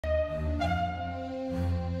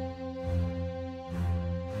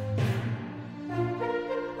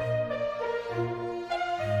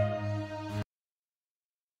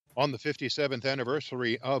On the 57th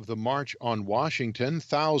anniversary of the March on Washington,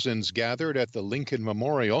 thousands gathered at the Lincoln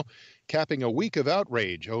Memorial, capping a week of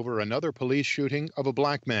outrage over another police shooting of a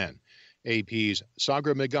black man. AP's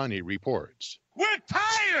Sagar Meghani reports. We're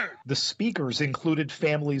tired! The speakers included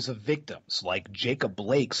families of victims, like Jacob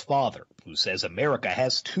Blake's father, who says America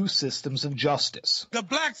has two systems of justice. The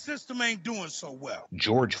black system ain't doing so well.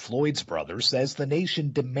 George Floyd's brother says the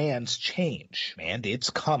nation demands change, and it's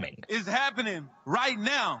coming. It's happening right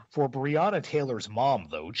now. For Breonna Taylor's mom,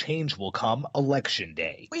 though, change will come Election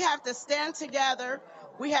Day. We have to stand together.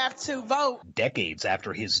 We have to vote. Decades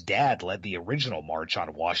after his dad led the original March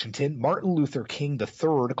on Washington, Martin Luther King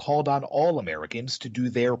III called on all Americans to do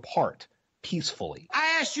their part peacefully.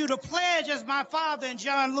 I ask you to pledge, as my father and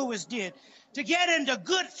John Lewis did, to get into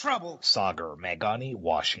good trouble. Sagar Meghani,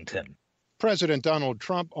 Washington. President Donald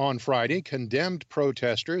Trump on Friday condemned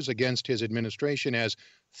protesters against his administration as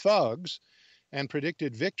thugs and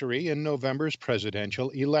predicted victory in November's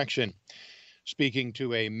presidential election. Speaking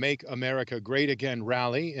to a Make America Great Again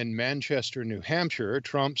rally in Manchester, New Hampshire,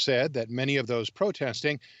 Trump said that many of those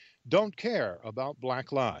protesting don't care about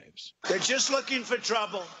black lives. They're just looking for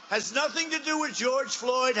trouble. Has nothing to do with George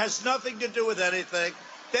Floyd, has nothing to do with anything.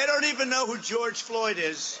 They don't even know who George Floyd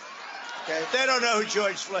is. Okay? They don't know who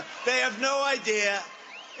George Floyd. They have no idea.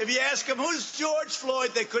 If you ask them, who's George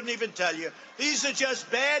Floyd, they couldn't even tell you. These are just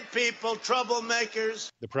bad people, troublemakers.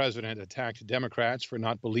 The president attacked Democrats for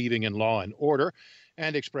not believing in law and order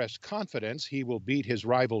and expressed confidence he will beat his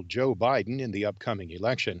rival Joe Biden in the upcoming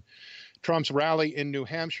election. Trump's rally in New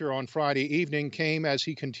Hampshire on Friday evening came as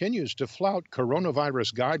he continues to flout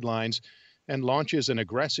coronavirus guidelines and launches an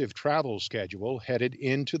aggressive travel schedule headed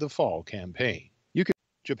into the fall campaign.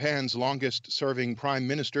 Japan's longest-serving Prime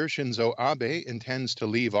Minister Shinzo Abe intends to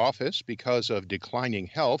leave office because of declining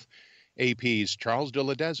health. AP's Charles de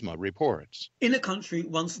Ledesma reports. In a country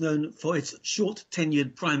once known for its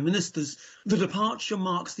short-tenured prime ministers, the departure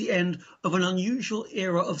marks the end of an unusual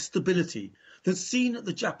era of stability that's seen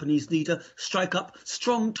the Japanese leader strike up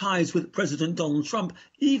strong ties with President Donald Trump,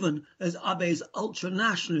 even as Abe's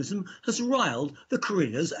ultra-nationalism has riled the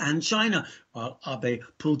Koreas and China. While Abe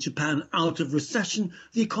pulled Japan out of recession,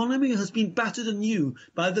 the economy has been battered anew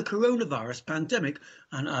by the coronavirus pandemic,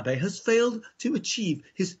 and Abe has failed to achieve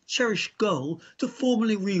his cherished goal to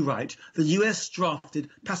formally rewrite the US-drafted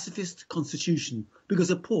pacifist constitution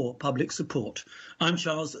because of poor public support. I'm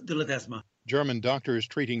Charles de Ledesma. German doctors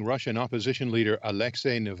treating Russian opposition leader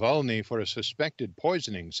Alexei Navalny for a suspected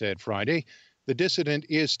poisoning said Friday the dissident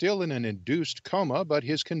is still in an induced coma, but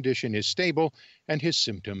his condition is stable and his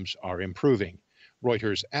symptoms are improving.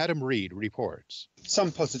 Reuters' Adam Reed reports.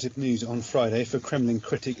 Some positive news on Friday for Kremlin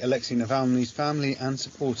critic Alexei Navalny's family and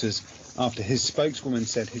supporters after his spokeswoman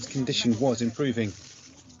said his condition was improving.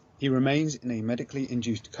 He remains in a medically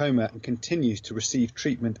induced coma and continues to receive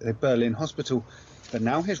treatment at a Berlin hospital, but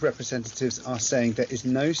now his representatives are saying there is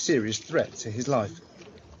no serious threat to his life.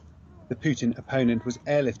 The Putin opponent was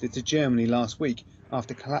airlifted to Germany last week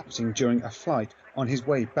after collapsing during a flight on his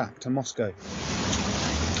way back to Moscow.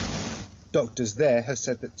 Doctors there have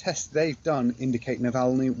said that tests they've done indicate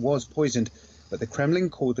Navalny was poisoned, but the Kremlin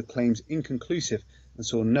called the claims inconclusive and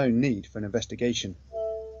saw no need for an investigation.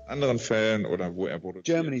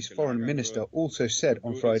 Germany's foreign minister also said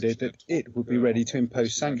on Friday that it would be ready to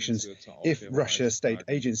impose sanctions if Russia's state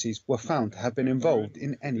agencies were found to have been involved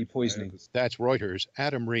in any poisoning. That's Reuters'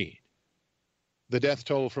 Adam Reed. The death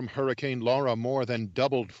toll from Hurricane Laura more than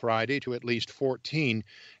doubled Friday to at least 14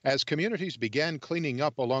 as communities began cleaning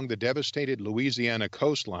up along the devastated Louisiana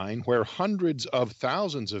coastline, where hundreds of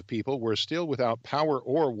thousands of people were still without power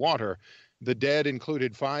or water. The dead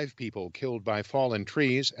included 5 people killed by fallen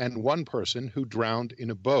trees and 1 person who drowned in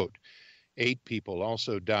a boat. 8 people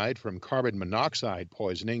also died from carbon monoxide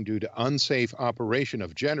poisoning due to unsafe operation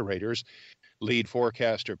of generators. Lead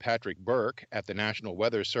forecaster Patrick Burke at the National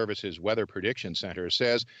Weather Service's Weather Prediction Center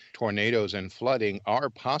says tornadoes and flooding are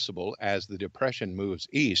possible as the depression moves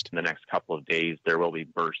east. In the next couple of days, there will be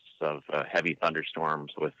bursts of heavy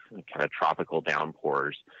thunderstorms with kind of tropical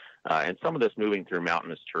downpours. And some of this moving through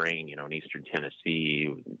mountainous terrain, in eastern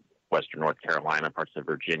Tennessee, western North Carolina, parts of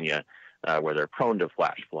Virginia, where they're prone to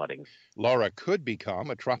flash flooding. Laura could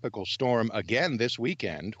become a tropical storm again this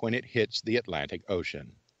weekend when it hits the Atlantic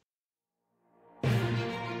Ocean.